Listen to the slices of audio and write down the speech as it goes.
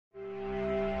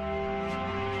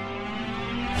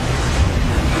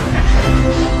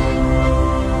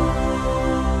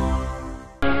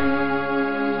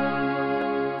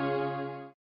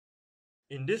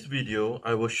In this video,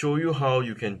 I will show you how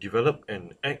you can develop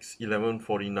an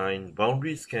x1149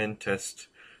 boundary scan test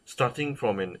starting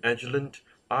from an Agilent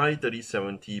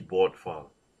i3070 board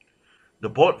file. The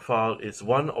board file is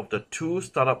one of the two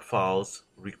startup files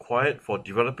required for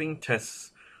developing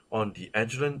tests on the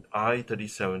Agilent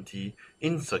i3070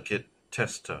 in-circuit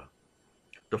tester.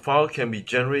 The file can be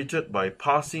generated by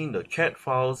parsing the CAD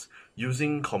files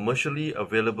using commercially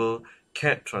available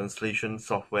CAD translation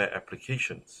software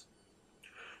applications.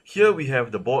 Here we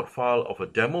have the board file of a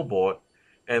demo board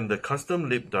and the custom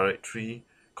lib directory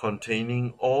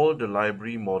containing all the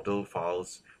library model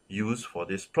files used for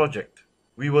this project.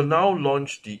 We will now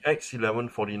launch the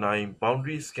x1149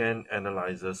 boundary scan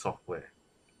analyzer software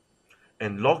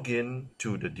and log in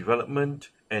to the development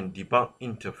and debug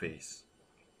interface.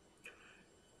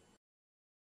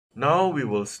 Now we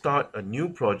will start a new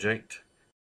project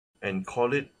and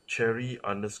call it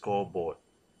cherry_board.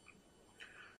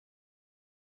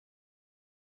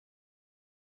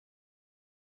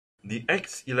 The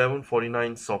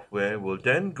x1149 software will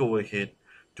then go ahead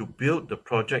to build the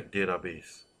project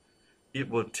database. It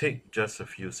will take just a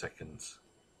few seconds.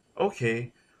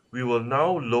 Okay, we will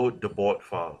now load the board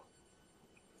file.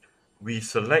 We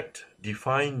select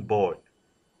Define Board.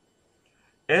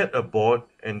 Add a board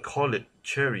and call it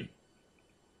Cherry.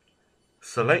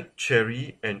 Select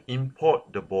Cherry and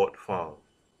import the board file.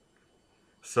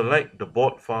 Select the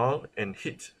board file and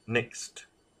hit Next.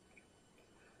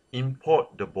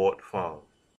 Import the board file.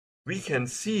 We can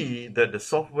see that the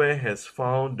software has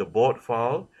found the board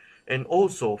file and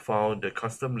also found the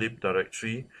custom lib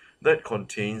directory that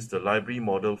contains the library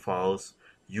model files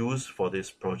used for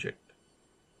this project.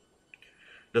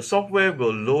 The software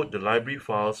will load the library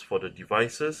files for the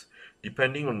devices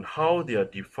depending on how they are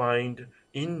defined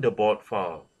in the board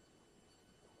file.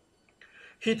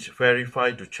 Hit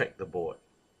Verify to check the board.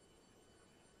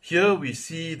 Here we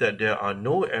see that there are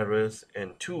no errors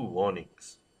and 2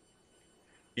 warnings.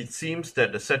 It seems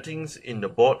that the settings in the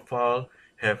board file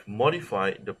have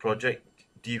modified the project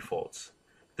defaults.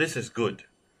 This is good.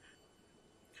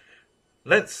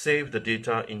 Let's save the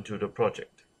data into the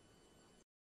project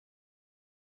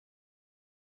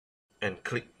and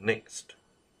click Next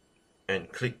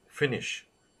and click Finish.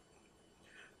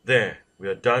 There, we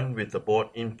are done with the board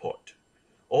import.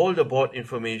 All the board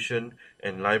information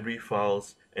and library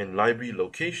files and library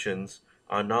locations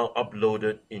are now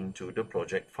uploaded into the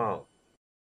project file.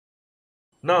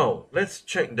 Now, let's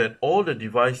check that all the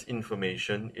device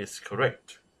information is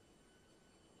correct.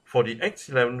 For the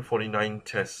x1149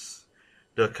 tests,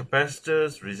 the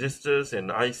capacitors, resistors, and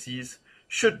ICs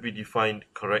should be defined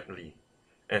correctly,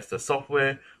 as the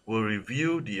software will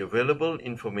review the available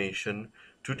information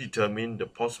to determine the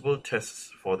possible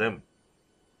tests for them.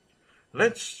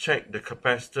 Let's check the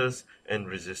capacitors and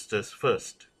resistors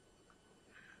first.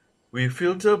 We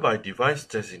filter by device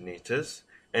designators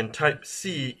and type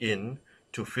C in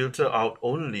to filter out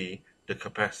only the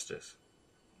capacitors.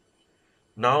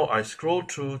 Now I scroll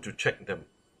through to check them.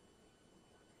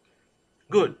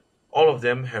 Good, all of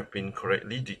them have been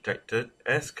correctly detected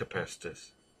as capacitors.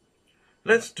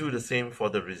 Let's do the same for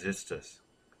the resistors.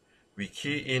 We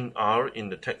key in R in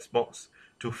the text box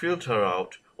to filter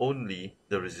out only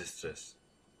the resistors.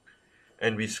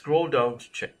 And we scroll down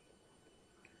to check.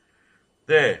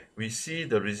 There, we see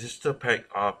the resistor pack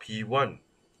RP1.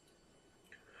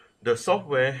 The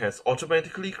software has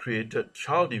automatically created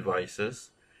child devices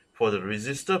for the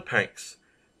resistor packs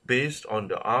based on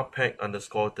the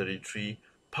rpack_33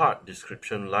 part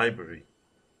description library.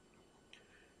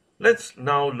 Let's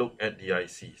now look at the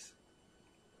ICs.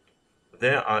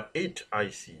 There are 8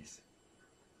 ICs.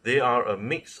 They are a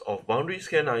mix of boundary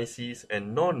scan ICs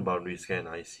and non-boundary scan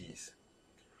ICs.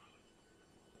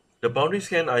 The boundary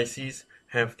scan ICs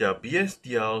have their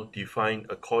BSDL defined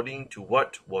according to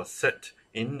what was set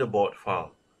in the board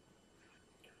file.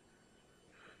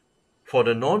 For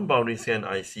the non-boundary scan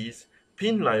ICs,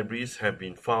 pin libraries have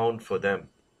been found for them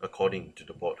according to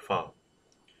the board file.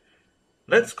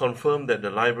 Let's confirm that the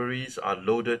libraries are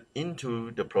loaded into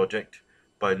the project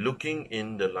by looking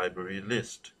in the library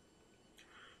list.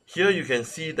 Here you can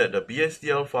see that the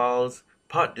BSDL files,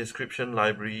 part description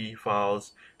library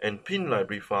files, and pin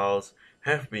library files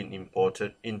have been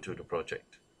imported into the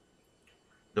project.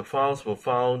 The files were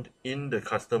found in the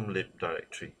custom lib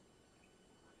directory.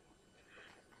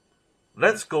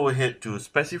 Let's go ahead to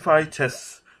specify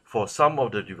tests for some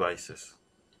of the devices.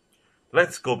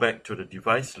 Let's go back to the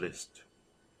device list.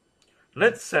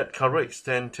 Let's set cover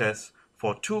extend tests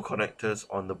for 2 connectors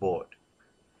on the board.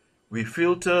 We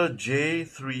filter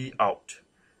J3 out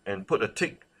and put a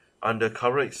tick under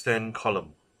cover extend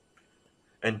column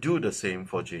and do the same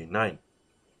for J9.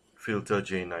 filter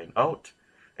J9 out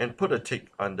and put a tick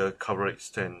under cover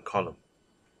extend column.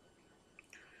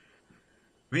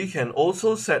 We can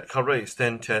also set cover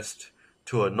extend test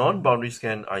to a non-boundary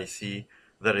scan IC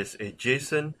that is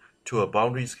adjacent to a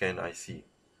boundary scan IC.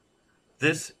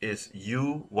 This is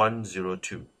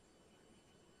U102.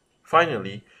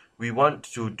 Finally, we want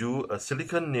to do a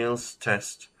silicon nails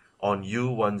test on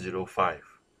U105.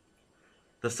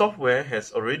 The software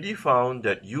has already found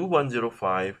that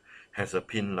U105 has a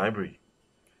pin library.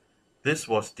 This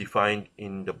was defined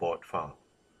in the board file.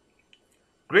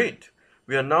 Great!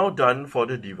 We are now done for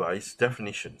the device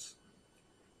definitions.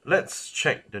 Let's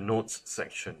check the nodes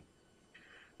section.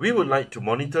 We would like to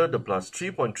monitor the plus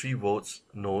 3.3 volts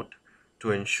node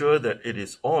to ensure that it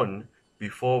is on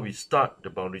before we start the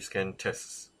boundary scan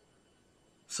tests.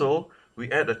 So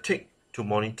we add a tick to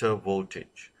monitor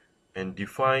voltage and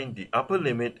define the upper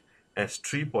limit as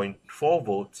 3.4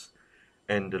 volts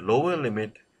and the lower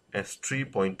limit as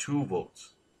 3.2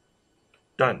 volts.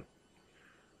 Done.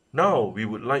 Now we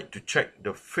would like to check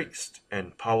the fixed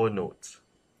and power nodes.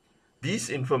 This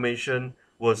information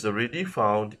was already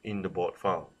found in the board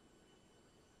file.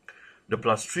 The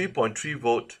plus 3.3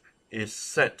 volt is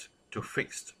set to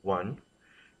fixed 1,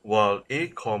 while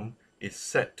ACOM is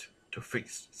set to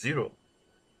fixed 0.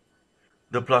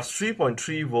 The plus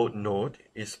 3.3 volt node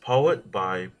is powered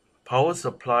by power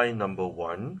supply number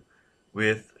 1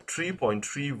 with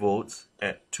 3.3 volts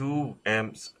at 2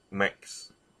 amps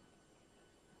max.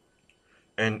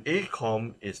 And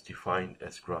ACOM is defined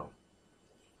as ground.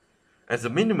 As a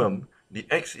minimum, the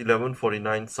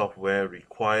x1149 software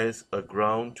requires a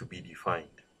ground to be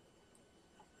defined.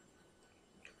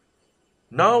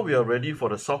 Now we are ready for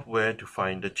the software to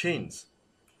find the chains.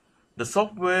 The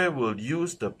software will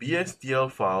use the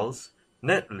BSDL files,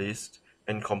 netlist,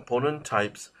 and component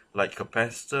types like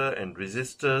capacitor and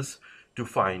resistors to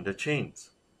find the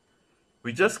chains.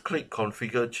 We just click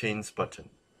Configure Chains button.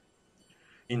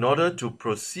 In order to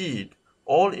proceed,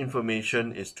 all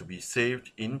information is to be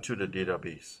saved into the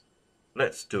database.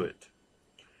 Let's do it.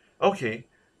 Okay,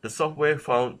 the software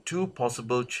found 2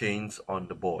 possible chains on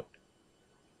the board.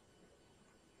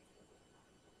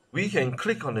 We can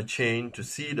click on the chain to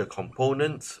see the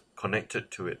components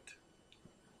connected to it.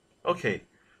 Okay,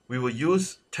 we will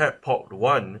use tap port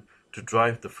 1 to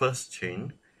drive the first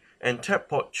chain and tap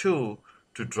port 2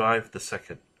 to drive the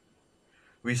second.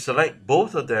 We select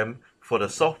both of them for the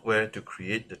software to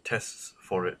create the tests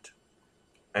for it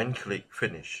and click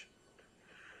Finish.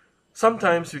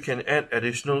 Sometimes we can add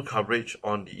additional coverage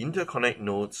on the interconnect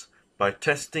nodes by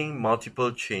testing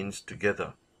multiple chains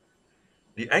together.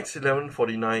 The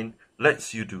x1149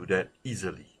 lets you do that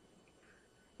easily.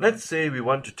 Let's say we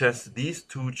want to test these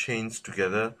 2 chains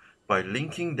together by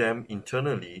linking them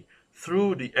internally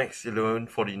through the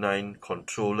x1149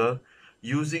 controller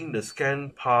using the Scan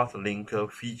Path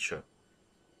Linker feature.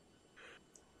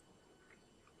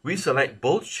 We select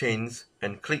both chains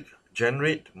and click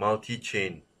Generate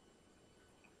Multi-Chain.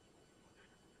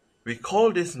 We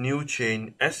call this new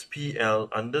chain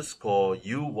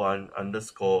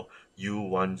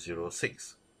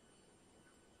SPL_U1_U106.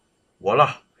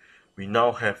 Voila! We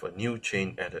now have a new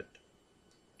chain added.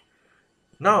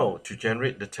 Now to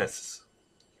generate the tests.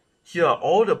 Here are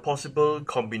all the possible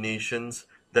combinations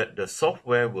that the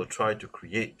software will try to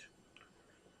create.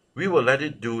 We will let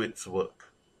it do its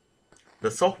work.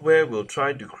 The software will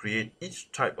try to create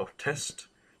each type of test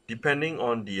depending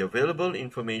on the available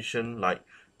information like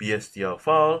BSDL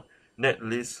file,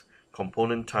 netlist,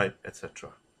 component type,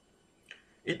 etc.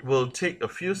 It will take a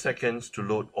few seconds to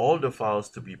load all the files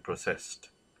to be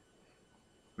processed.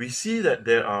 We see that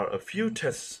there are a few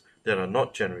tests that are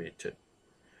not generated.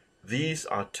 These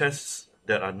are tests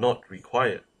that are not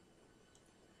required.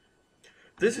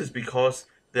 This is because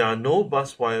there are no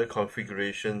buswire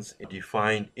configurations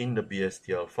defined in the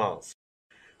BSDL files.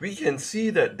 We can see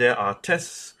that there are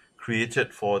tests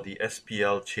created for the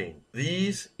SPL chain.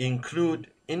 These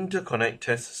include interconnect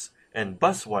tests and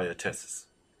buswire tests.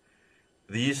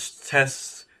 These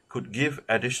tests could give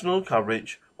additional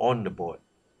coverage on the board.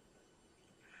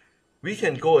 We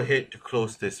can go ahead to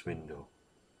close this window.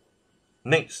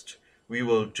 Next, we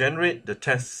will generate the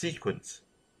test sequence.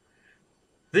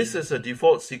 This is a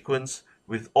default sequence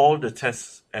with all the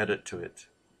tests added to it.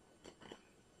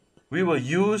 We will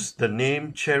use the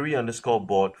name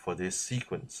cherry_board for this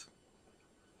sequence.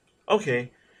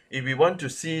 Okay, if we want to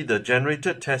see the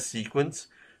generated test sequence,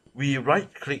 we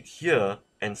right-click here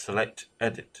and select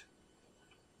Edit.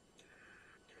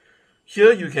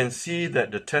 Here you can see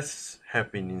that the tests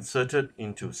have been inserted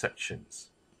into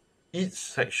sections, each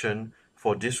section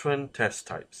for different test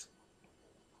types.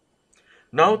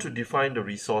 Now to define the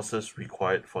resources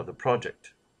required for the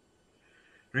project.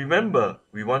 Remember,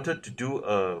 we wanted to do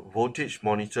a voltage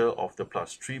monitor of the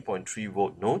plus 3.3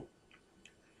 volt node.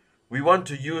 We want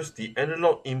to use the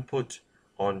analog input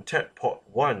on tap port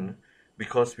 1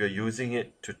 because we are using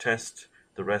it to test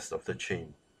the rest of the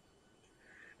chain.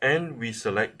 And we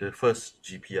select the first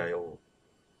GPIO.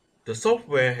 The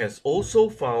software has also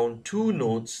found two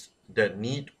nodes that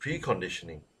need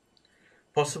preconditioning,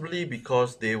 possibly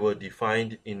because they were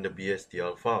defined in the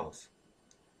BSDL files.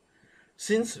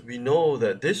 Since we know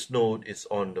that this node is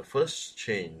on the first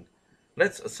chain,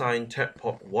 let's assign tap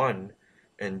port 1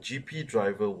 and GP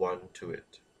driver 1 to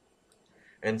it.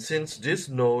 And since this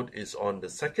node is on the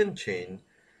second chain,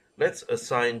 let's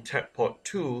assign tap port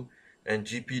 2 and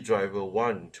GP driver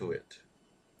 1 to it.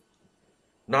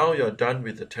 Now you're done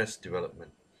with the test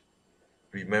development.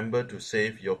 Remember to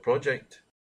save your project